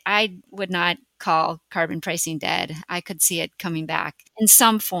I would not call carbon pricing dead. I could see it coming back in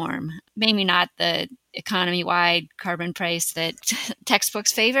some form. Maybe not the economy-wide carbon price that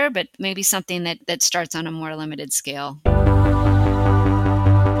textbooks favor, but maybe something that starts on a more limited scale.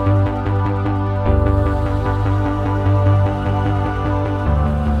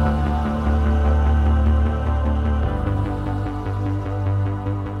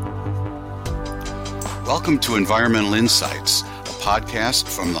 Welcome to Environmental Insights, a podcast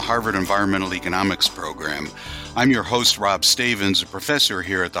from the Harvard Environmental Economics program. I'm your host, Rob Stavins, a professor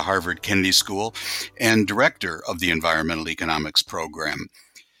here at the Harvard Kennedy School and director of the Environmental Economics program.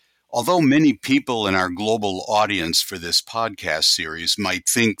 Although many people in our global audience for this podcast series might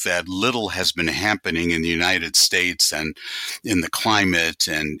think that little has been happening in the United States and in the climate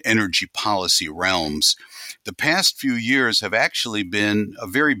and energy policy realms, the past few years have actually been a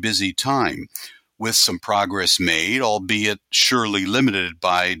very busy time, with some progress made, albeit surely limited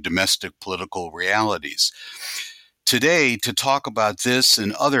by domestic political realities. Today, to talk about this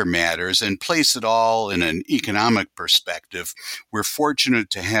and other matters and place it all in an economic perspective, we're fortunate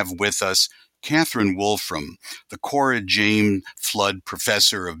to have with us Katherine Wolfram, the Cora James Flood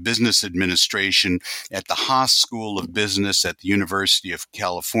Professor of Business Administration at the Haas School of Business at the University of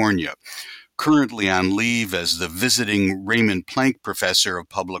California, currently on leave as the visiting Raymond Planck Professor of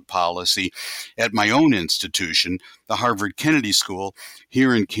Public Policy at my own institution, the Harvard Kennedy School,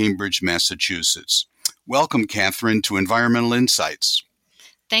 here in Cambridge, Massachusetts. Welcome, Katherine, to Environmental Insights.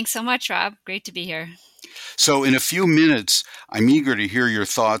 Thanks so much, Rob. Great to be here. So in a few minutes, I'm eager to hear your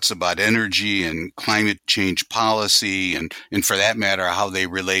thoughts about energy and climate change policy, and for that matter, how they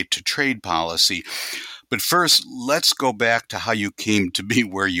relate to trade policy. But first, let's go back to how you came to be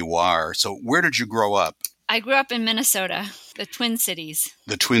where you are. So where did you grow up? I grew up in Minnesota, the Twin Cities.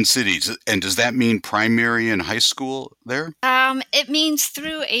 The Twin Cities. And does that mean primary and high school there? It means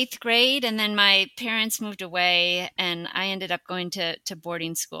through 8th grade, and then my parents moved away, and I ended up going to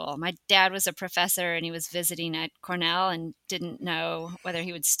boarding school. My dad was a professor, and he was visiting at Cornell and didn't know whether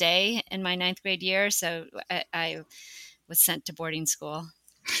he would stay in my 9th grade year, so I was sent to boarding school.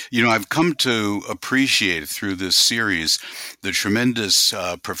 You know, I've come to appreciate through this series the tremendous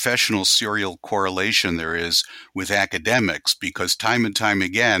professional serial correlation there is with academics, because time and time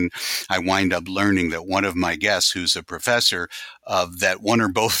again, I wind up learning that one of my guests, who's a professor, that one or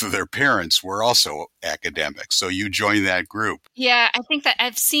both of their parents were also academics. So you join that group. Yeah, I think that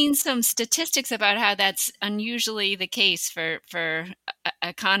I've seen some statistics about how that's unusually the case for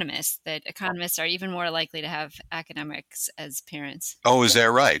economists, that economists are even more likely to have academics as parents. Oh, is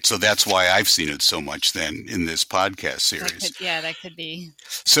that right? So that's why I've seen it so much then in this podcast series. That could be.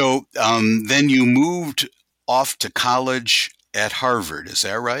 So then you moved off to college at Harvard, is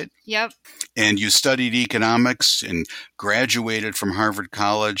that right? Yep. And you studied economics and graduated from Harvard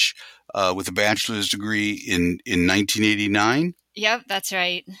College with a bachelor's degree in 1989? Yep, that's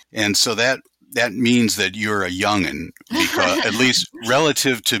right. And so that means that you're a young'un, because, at least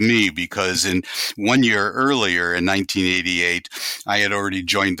relative to me, because in 1 year earlier, in 1988, I had already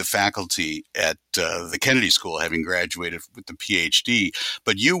joined the faculty at the Kennedy School, having graduated with the PhD.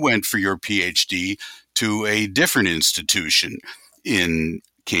 But you went for your PhD to a different institution in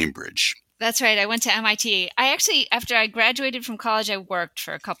Cambridge. That's right. I went to MIT. I actually, after I graduated from college, I worked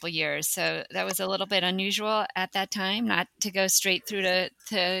for a couple of years. So that was a little bit unusual at that time, not to go straight through to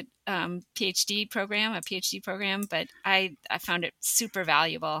PhD program, but I found it super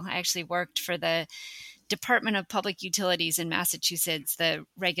valuable. I actually worked for the Department of Public Utilities in Massachusetts, the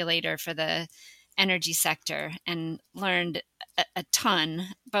regulator for the energy sector, and learned a ton,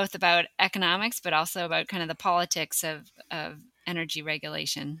 both about economics, but also about kind of the politics of energy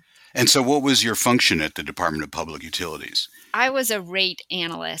regulation. And so what was your function at the Department of Public Utilities? I was a rate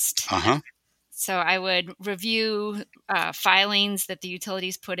analyst. Uh-huh. So I would review filings that the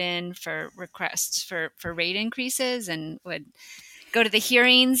utilities put in for requests for rate increases, and would go to the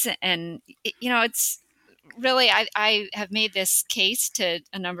hearings. And, it's really, I have made this case to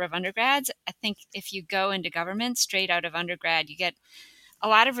a number of undergrads. I think if you go into government straight out of undergrad, you get a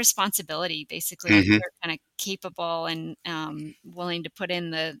lot of responsibility. Basically, Mm-hmm. You're kind of capable and willing to put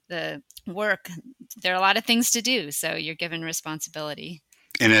in the work. There are a lot of things to do, so you're given responsibility.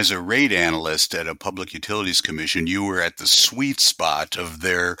 And as a rate analyst at a Public Utilities Commission, you were at the sweet spot of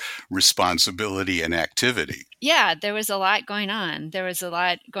their responsibility and activity. Yeah, there was a lot going on. There was a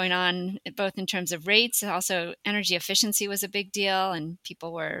lot going on both in terms of rates, and also energy efficiency was a big deal, and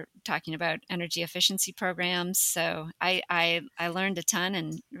people were talking about energy efficiency programs. So I learned a ton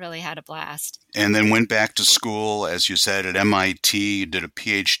and really had a blast. And then went back to school, as you said, at MIT, did a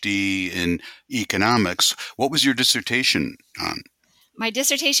PhD in economics. What was your dissertation on? My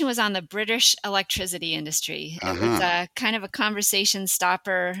dissertation was on the British electricity industry. It was Uh-huh. kind of a conversation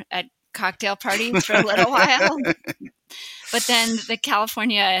stopper at cocktail parties for a little while. But then the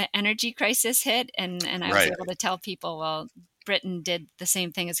California energy crisis hit, and I was Right. able to tell people, well, Britain did the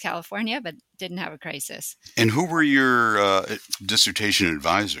same thing as California, but didn't have a crisis. And who were your dissertation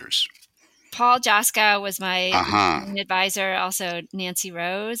advisors? Paul Jaska was my Uh-huh. main advisor, also Nancy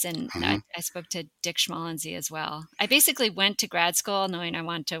Rose, and Uh-huh. I spoke to Dick Schmalensee as well. I basically went to grad school knowing I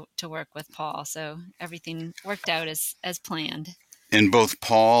wanted to work with Paul, so everything worked out as planned. And both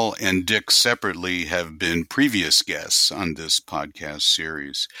Paul and Dick separately have been previous guests on this podcast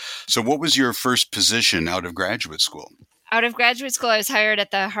series. So what was your first position out of graduate school? Out of graduate school, I was hired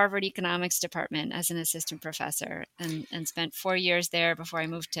at the Harvard Economics Department as an assistant professor and spent 4 years there before I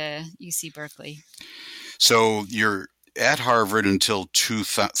moved to UC Berkeley. So you're at Harvard until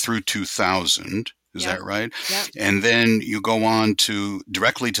through 2000. Is Yep. that right? Yep. And then you go on to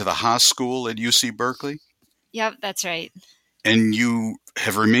directly to the Haas School at UC Berkeley? Yep, that's right. And you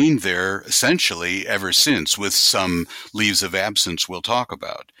have remained there essentially ever since, with some leaves of absence we'll talk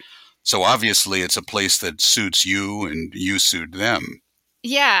about. So obviously it's a place that suits you and you suit them.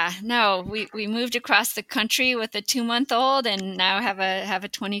 Yeah, no, we moved across the country with a 2-month-old and now have a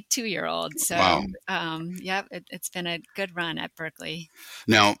 22-year-old. So, Wow. yeah, it's been a good run at Berkeley.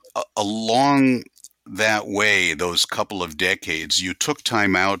 Now, along that way, those couple of decades, you took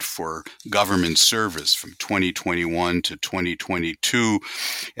time out for government service from 2021 to 2022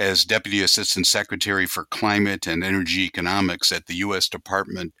 as Deputy Assistant Secretary for Climate and Energy Economics at the U.S.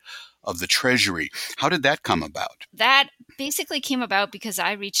 Department of the Treasury. How did that come about? That basically came about because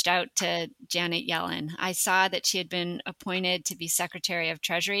I reached out to Janet Yellen. I saw that she had been appointed to be Secretary of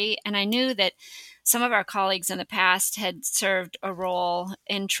Treasury, and I knew that some of our colleagues in the past had served a role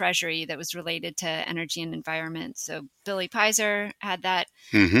in Treasury that was related to energy and environment. So Billy Pizer had that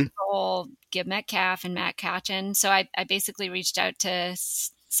role, Gib Metcalf and Matt Katchen. So I basically reached out to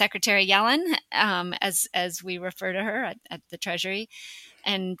Secretary Yellen, as we refer to her at the Treasury,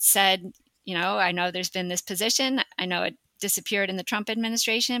 and said, I know there's been this position. I know it disappeared in the Trump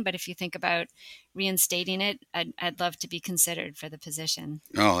administration, but if you think about reinstating it, I'd love to be considered for the position.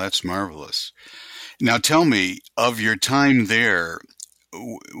 Oh, that's marvelous. Now tell me, of your time there,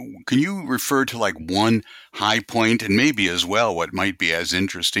 can you refer to like one high point and maybe as well what might be as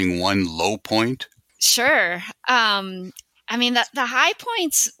interesting, one low point? Sure. I mean, the high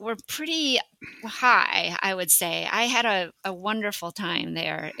points were pretty high, I would say. I had a wonderful time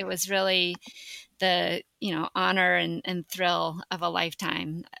there. It was really the honor and thrill of a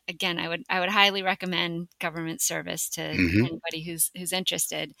lifetime. Again, I would highly recommend government service to anybody who's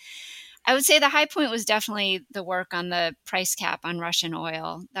interested. I would say the high point was definitely the work on the price cap on Russian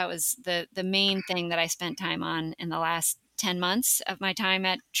oil. That was the main thing that I spent time on in the last 10 months of my time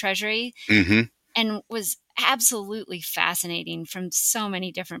at Treasury, and was absolutely fascinating from so many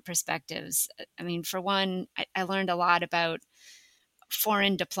different perspectives. I mean, for one, I learned a lot about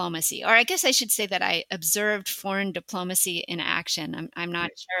foreign diplomacy, or I guess I should say that I observed foreign diplomacy in action. I'm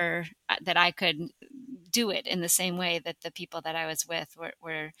not sure that I could do it in the same way that the people that I was with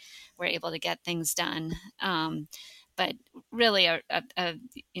were able to get things done. But really a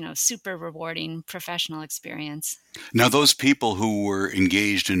super rewarding professional experience. Now, those people who were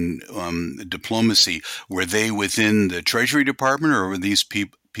engaged in diplomacy, were they within the Treasury Department, or were these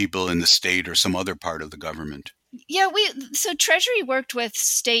people in the state or some other part of the government? Yeah, so Treasury worked with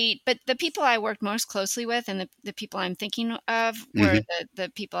state, but the people I worked most closely with and the people I'm thinking of were the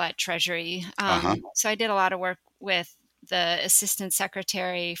people at Treasury. So I did a lot of work with the Assistant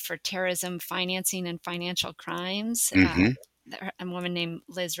Secretary for Terrorism Financing and Financial Crimes, a woman named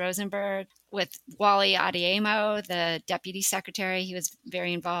Liz Rosenberg, with Wally Adeyemo, the Deputy Secretary. He was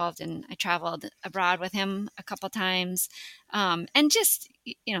very involved, and I traveled abroad with him a couple times, and just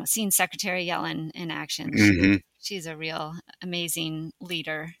seeing Secretary Yellen in action. She's a real amazing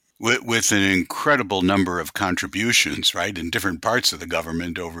leader. With an incredible number of contributions, right, in different parts of the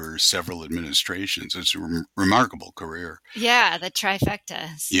government over several administrations. It's a remarkable career. Yeah, the trifecta.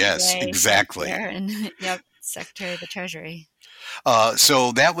 Yes, exactly. And, Secretary of the Treasury.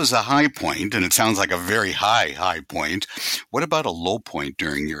 So that was a high point, and it sounds like a very high point. What about a low point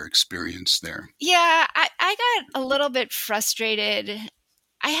during your experience there? Yeah, I got a little bit frustrated.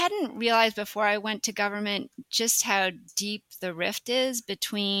 I hadn't realized before I went to government just how deep the rift is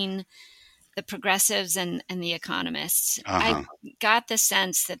between the progressives and the economists. I got the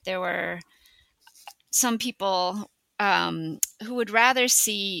sense that there were some people who would rather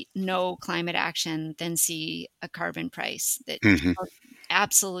see no climate action than see a carbon price. That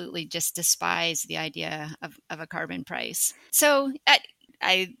absolutely just despise the idea of a carbon price. So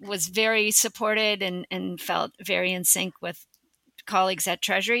I was very supported and felt very in sync with colleagues at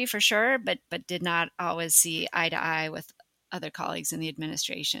Treasury for sure, but did not always see eye to eye with other colleagues in the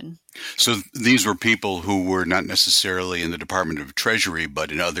administration. So these were people who were not necessarily in the Department of Treasury,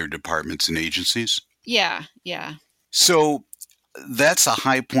 but in other departments and agencies? Yeah. So that's a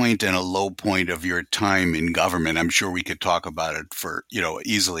high point and a low point of your time in government. I'm sure we could talk about it for,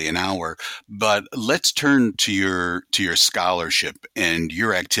 easily an hour, but let's turn to your scholarship and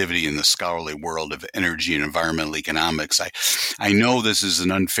your activity in the scholarly world of energy and environmental economics. I know this is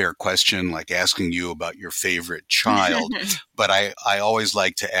an unfair question, like asking you about your favorite child, but I always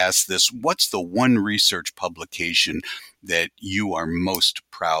like to ask this: what's the one research publication that you are most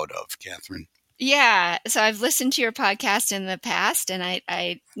proud of, Catherine? Yeah. So I've listened to your podcast in the past, and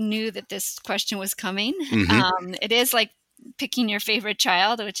I knew that this question was coming. Mm-hmm. It is like picking your favorite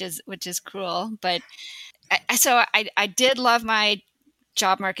child, which is cruel. But I did love my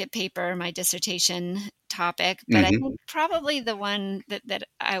job market paper, my dissertation topic. But I Mm-hmm. think probably the one that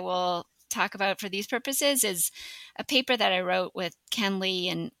I will talk about for these purposes is a paper that I wrote with Ken Lee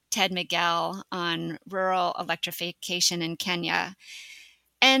and Ted Miguel on rural electrification in Kenya.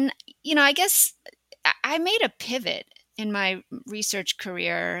 And, I guess I made a pivot in my research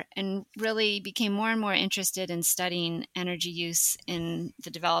career and really became more and more interested in studying energy use in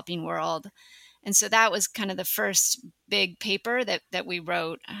the developing world. And so that was kind of the first big paper that we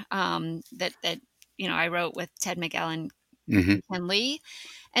wrote, that I wrote with Ted Miguel and Mm-hmm. Ken Lee.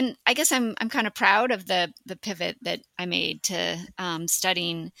 And I guess I'm kind of proud of the pivot that I made to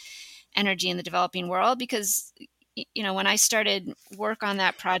studying energy in the developing world, because when I started work on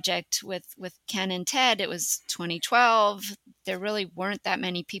that project with Ken and Ted, it was 2012. There really weren't that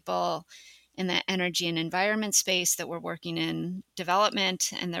many people in the energy and environment space that were working in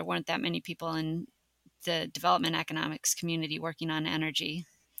development, and there weren't that many people in the development economics community working on energy.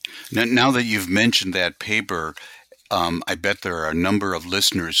 Now that you've mentioned that paper, I bet there are a number of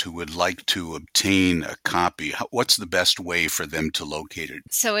listeners who would like to obtain a copy. What's the best way for them to locate it?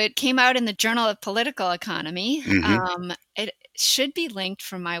 So it came out in the Journal of Political Economy. Mm-hmm. It should be linked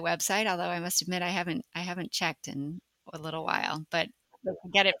from my website, although I must admit I haven't checked in a little while. But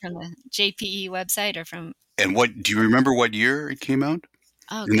get it from the JPE website or from. And do you remember what year it came out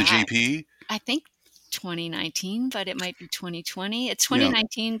Oh in the God, JPE? I think 2019, but it might be 2020. It's Yeah.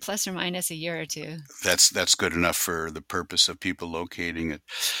 2019 plus or minus a year or two. That's good enough for the purpose of people locating it.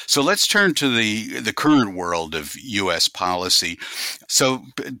 So let's turn to the current world of U.S. policy. So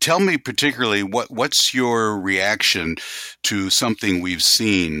tell me particularly what's your reaction to something we've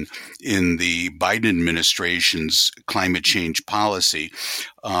seen in the Biden administration's climate change policy,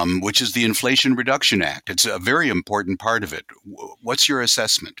 which is the Inflation Reduction Act. It's a very important part of it. What's your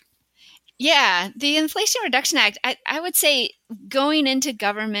assessment? Yeah, the Inflation Reduction Act, I would say going into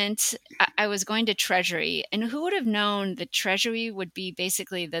government, I was going to Treasury. And who would have known that Treasury would be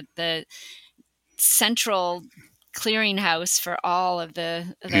basically the central clearinghouse for all of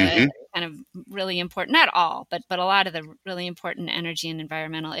the Mm-hmm. kind of really important, not all, but a lot of the really important energy and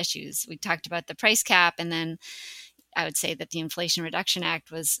environmental issues. We talked about the price cap, and then I would say that the Inflation Reduction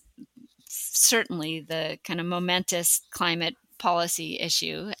Act was certainly the kind of momentous climate policy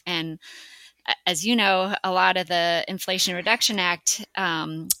issue. And as you know, a lot of the Inflation Reduction Act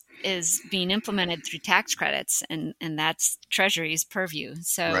is being implemented through tax credits, and that's Treasury's purview.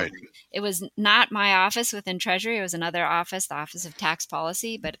 So Right. it was not my office within Treasury. It was another office, the Office of Tax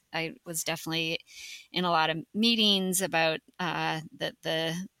Policy, but I was definitely in a lot of meetings about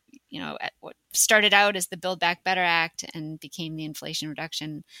what started out as the Build Back Better Act and became the Inflation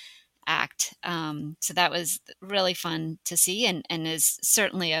Reduction Act. So that was really fun to see, and is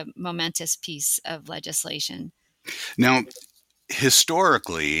certainly a momentous piece of legislation. Now,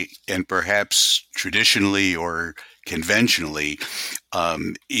 historically, and perhaps traditionally or conventionally,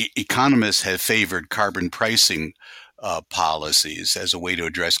 economists have favored carbon pricing policies as a way to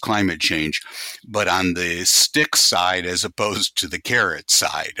address climate change, but on the stick side as opposed to the carrot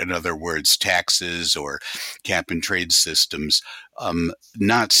side. In other words, taxes or cap and trade systems,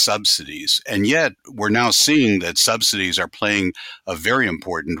 not subsidies. And yet we're now seeing that subsidies are playing a very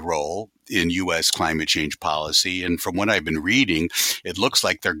important role in U.S. climate change policy. And from what I've been reading, it looks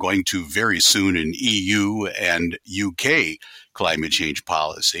like they're going to very soon in EU and UK climate change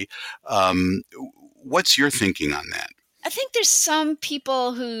policy. What's your thinking on that? I think there's some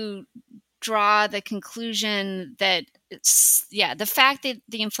people who draw the conclusion that the fact that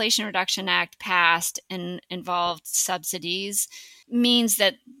the Inflation Reduction Act passed and involved subsidies means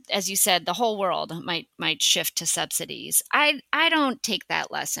that, as you said, the whole world might shift to subsidies. I don't take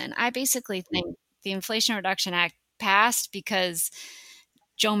that lesson. I basically think the Inflation Reduction Act passed because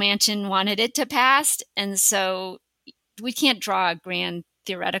Joe Manchin wanted it to pass, and so we can't draw a grand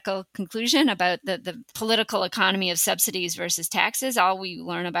theoretical conclusion about the political economy of subsidies versus taxes. All we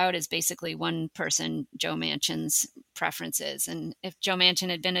learn about is basically one person, Joe Manchin's preferences. And if Joe Manchin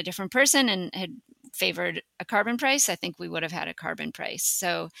had been a different person and had favored a carbon price, I think we would have had a carbon price.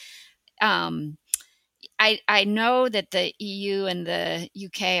 So I know that the EU and the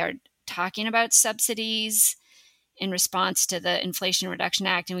UK are talking about subsidies in response to the Inflation Reduction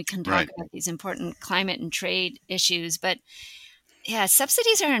Act, and we can talk about these important climate and trade issues. But yeah,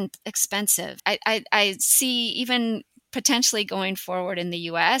 subsidies are expensive. I see even potentially going forward in the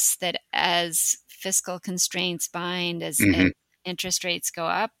U.S. that as fiscal constraints bind, as interest rates go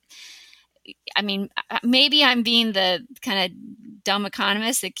up, I mean, maybe I'm being the kind of dumb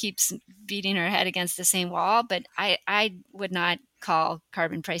economist that keeps beating her head against the same wall, but I would not call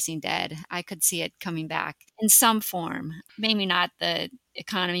carbon pricing dead. I could see it coming back in some form. Maybe not the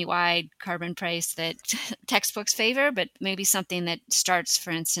economy-wide carbon price that textbooks favor, but maybe something that starts,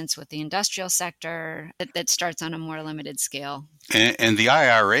 for instance, with the industrial sector, that starts on a more limited scale. And the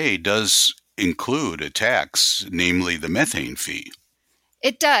IRA does include a tax, namely the methane fee.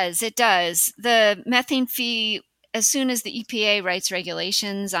 It does. The methane fee, as soon as the EPA writes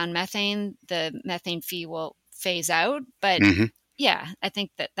regulations on methane, the methane fee will phase out. But yeah, I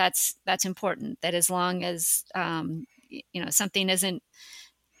think that's important, that as long as something isn't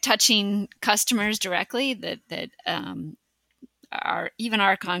touching customers directly, that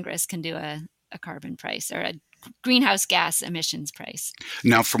our Congress can do a carbon price or a greenhouse gas emissions price.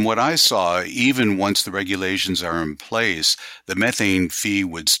 Now, from what I saw, even once the regulations are in place, the methane fee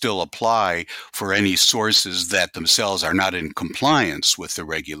would still apply for any sources that themselves are not in compliance with the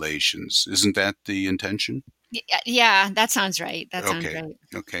regulations. Isn't that the intention? Yeah, that sounds right.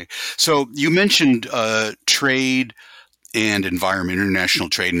 Okay. So you mentioned trade and environment, international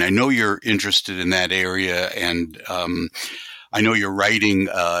trade, and I know you're interested in that area, and I know you're writing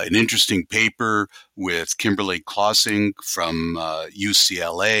an interesting paper with Kimberly Clausing from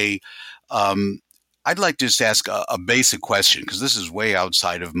UCLA. I'd like to just ask a basic question, because this is way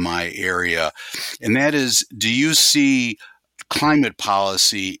outside of my area, and that is, do you see climate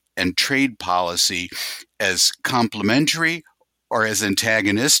policy and trade policy as complementary or as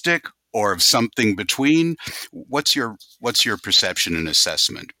antagonistic or of something between? What's your perception and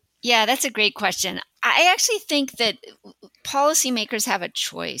assessment? Yeah, that's a great question. I actually think that policymakers have a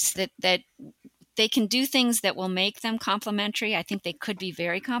choice, that they can do things that will make them complementary. I think they could be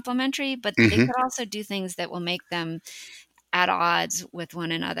very complementary, but they could also do things that will make them at odds with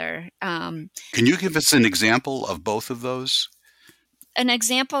one another. Can you give us an example of both of those? An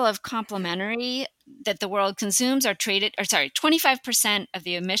example of complementary that the world consumes are 25% of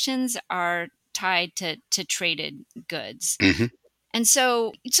the emissions are tied to traded goods. And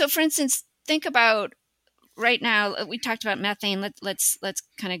so for instance, think about right now, we talked about methane. Let's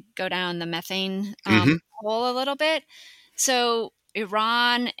kind of go down the methane hole a little bit. So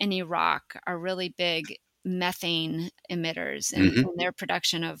Iran and Iraq are really big methane emitters in their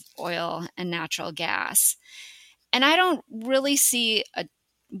production of oil and natural gas. And I don't really see a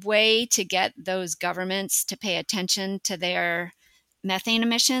way to get those governments to pay attention to their methane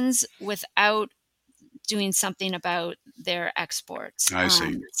emissions without doing something about their exports. I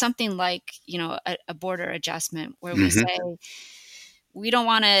see. Something like, a border adjustment where we say, we don't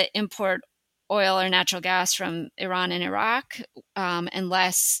want to import oil or natural gas from Iran and Iraq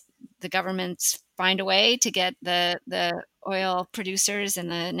unless the governments find a way to get the oil producers and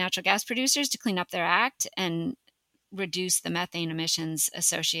the natural gas producers to clean up their act and reduce the methane emissions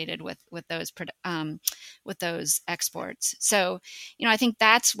associated with those exports. So, I think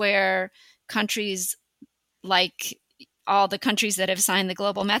that's where countries like all the countries that have signed the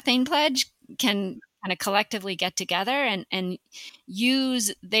Global Methane Pledge can kind of collectively get together and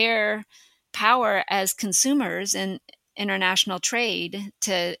use their power as consumers in international trade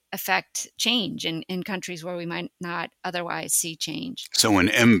to affect change in countries where we might not otherwise see change. So an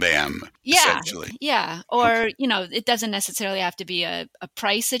MBAM, essentially. Yeah. Or, it doesn't necessarily have to be a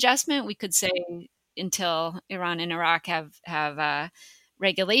price adjustment. We could say until Iran and Iraq have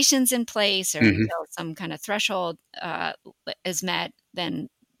regulations in place or until some kind of threshold is met, then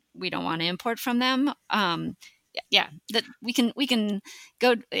we don't want to import from them. That we can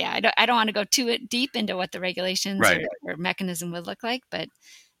go. Yeah, I don't want to go too deep into what the regulations or mechanism would look like, but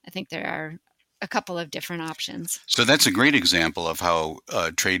I think there are a couple of different options. So that's a great example of how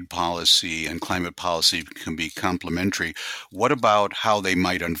trade policy and climate policy can be complementary. What about how they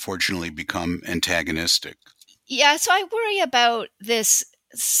might unfortunately become antagonistic? Yeah, so I worry about this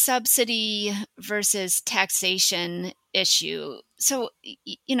subsidy versus taxation issue. So,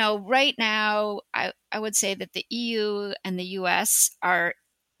 right now, I would say that the EU and the US are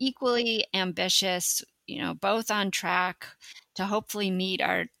equally ambitious, both on track to hopefully meet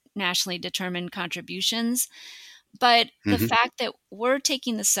our nationally determined contributions. But the Mm-hmm. fact that we're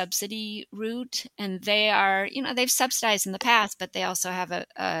taking the subsidy route and they are, they've subsidized in the past, but they also have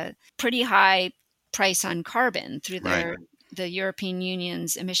a pretty high price on carbon through Right. the European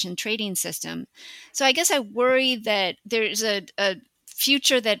Union's emission trading system. So I guess I worry that there's a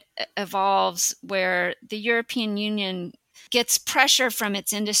future that evolves where the European Union gets pressure from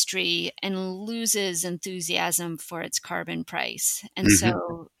its industry and loses enthusiasm for its carbon price. And Mm-hmm.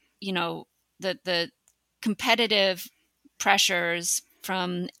 so, the competitive pressures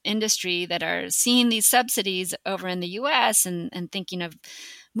from industry that are seeing these subsidies over in the US and thinking of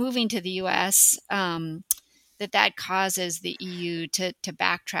moving to the US, that causes the EU to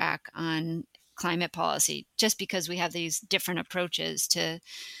backtrack on climate policy just because we have these different approaches to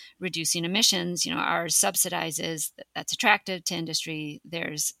reducing emissions. Ours subsidizes, that's attractive to industry.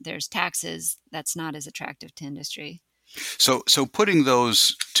 There's taxes, that's not as attractive to industry. So putting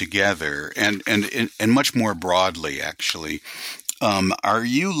those together and much more broadly, actually, are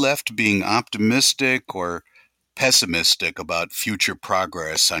you left being optimistic or pessimistic about future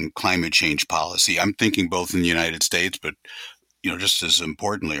progress on climate change policy? I'm thinking both in the United States, but just as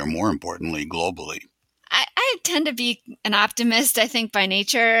importantly or more importantly, globally. I tend to be an optimist, I think, by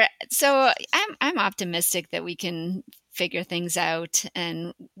nature. So I'm optimistic that we can figure things out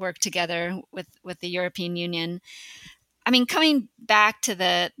and work together with the European Union. I mean, coming back to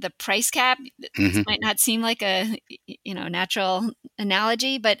the price cap, this might not seem like a natural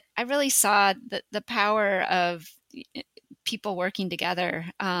analogy, but I really saw the power of people working together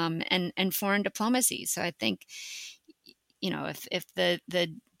and foreign diplomacy. So I think if the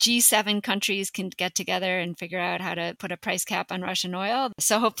G7 countries can get together and figure out how to put a price cap on Russian oil,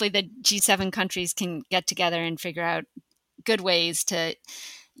 so hopefully the G7 countries can get together and figure out good ways to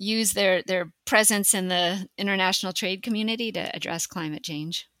use their presence in the international trade community to address climate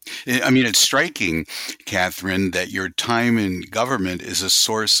change. I mean, it's striking, Catherine, that your time in government is a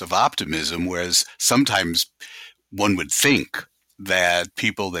source of optimism, whereas sometimes one would think that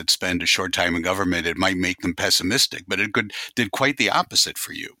people that spend a short time in government, it might make them pessimistic, but it did quite the opposite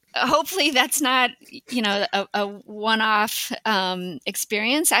for you. Hopefully that's not, a one-off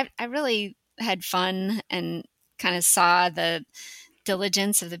experience. I really had fun and kind of saw the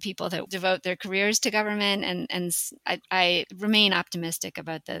diligence of the people that devote their careers to government, and I remain optimistic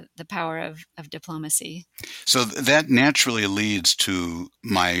about the power of diplomacy. So that naturally leads to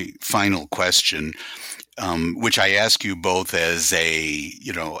my final question, which I ask you both as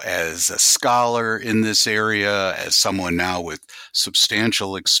as a scholar in this area, as someone now with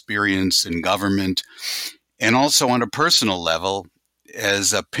substantial experience in government, and also on a personal level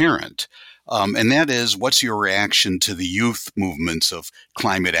as a parent. And that is, what's your reaction to the youth movements of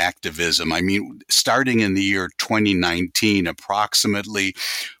climate activism? I mean, starting in the year 2019, approximately,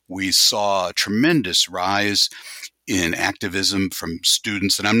 we saw a tremendous rise in activism from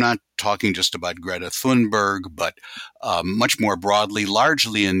students. And I'm not talking just about Greta Thunberg, but much more broadly,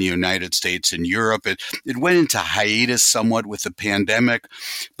 largely in the United States and Europe. It went into hiatus somewhat with the pandemic.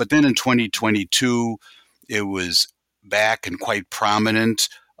 But then in 2022, it was back and quite prominent.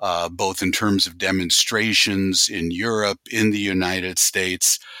 Both in terms of demonstrations in Europe, in the United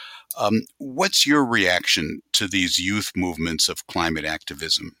States. What's your reaction to these youth movements of climate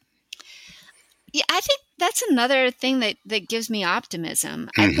activism? Yeah, I think that's another thing that gives me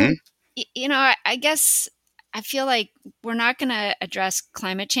optimism. Mm-hmm. I think, I guess I feel like we're not going to address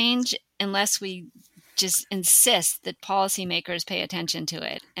climate change unless we just insist that policymakers pay attention to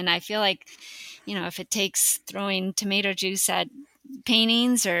it. And I feel like, if it takes throwing tomato juice at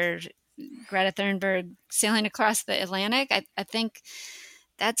paintings or Greta Thunberg sailing across the Atlantic, I think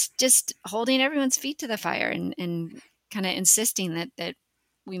that's just holding everyone's feet to the fire and kind of insisting that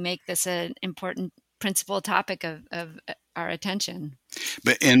we make this an important principal topic of our attention.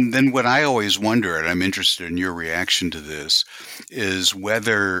 And then what I always wonder, and I'm interested in your reaction to this, is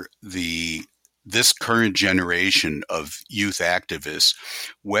whether this current generation of youth activists,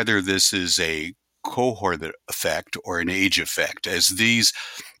 whether this is a cohort effect or an age effect, as these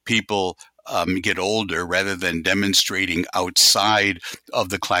people get older, rather than demonstrating outside of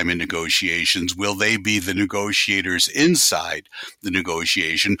the climate negotiations, will they be the negotiators inside the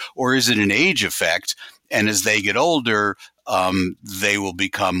negotiation, or is it an age effect? And as they get older, they will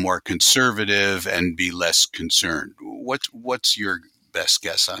become more conservative and be less concerned. What's your best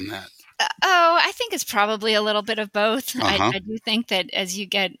guess on that? I think it's probably a little bit of both. Uh-huh. I do think that as you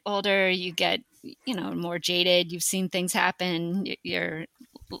get older, you get, more jaded. You've seen things happen. You're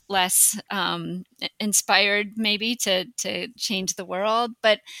less inspired maybe to change the world.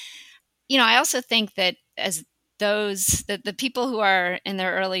 But, I also think that as the people who are in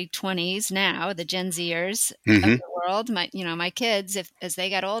their early 20s now, the Gen Zers of the world, my kids, as they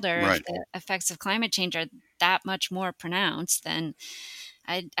get older, Right. if the effects of climate change are that much more pronounced, then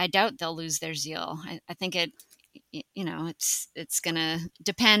I doubt they'll lose their zeal. I think it's going to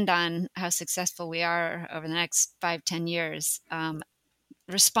depend on how successful we are over the next 5-10 years,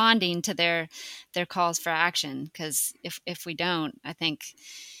 responding to their calls for action. Because if we don't, I think,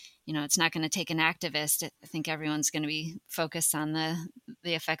 it's not going to take an activist. I think everyone's going to be focused on the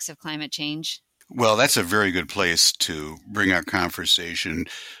effects of climate change. Well, that's a very good place to bring our conversation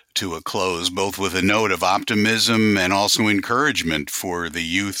to a close, both with a note of optimism and also encouragement for the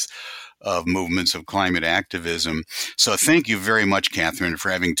youth of movements of climate activism. So thank you very much, Catherine, for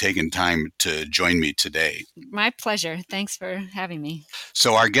having taken time to join me today. My pleasure. Thanks for having me.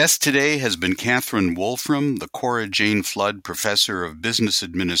 So our guest today has been Catherine Wolfram, the Cora Jane Flood Professor of Business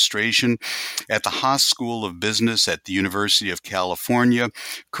Administration at the Haas School of Business at the University of California,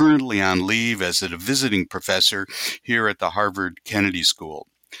 currently on leave as a visiting professor here at the Harvard Kennedy School.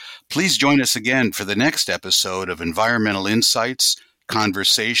 Please join us again for the next episode of Environmental Insights,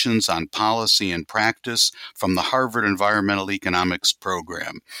 Conversations on Policy and Practice from the Harvard Environmental Economics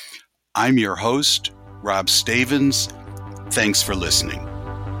Program. I'm your host, Rob Stavins. Thanks for listening.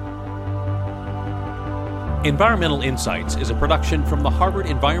 Environmental Insights is a production from the Harvard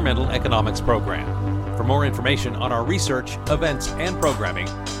Environmental Economics Program. For more information on our research, events, and programming,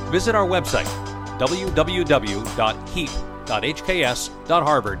 visit our website,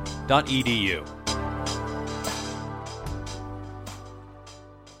 www.heap.hks.harvard.edu.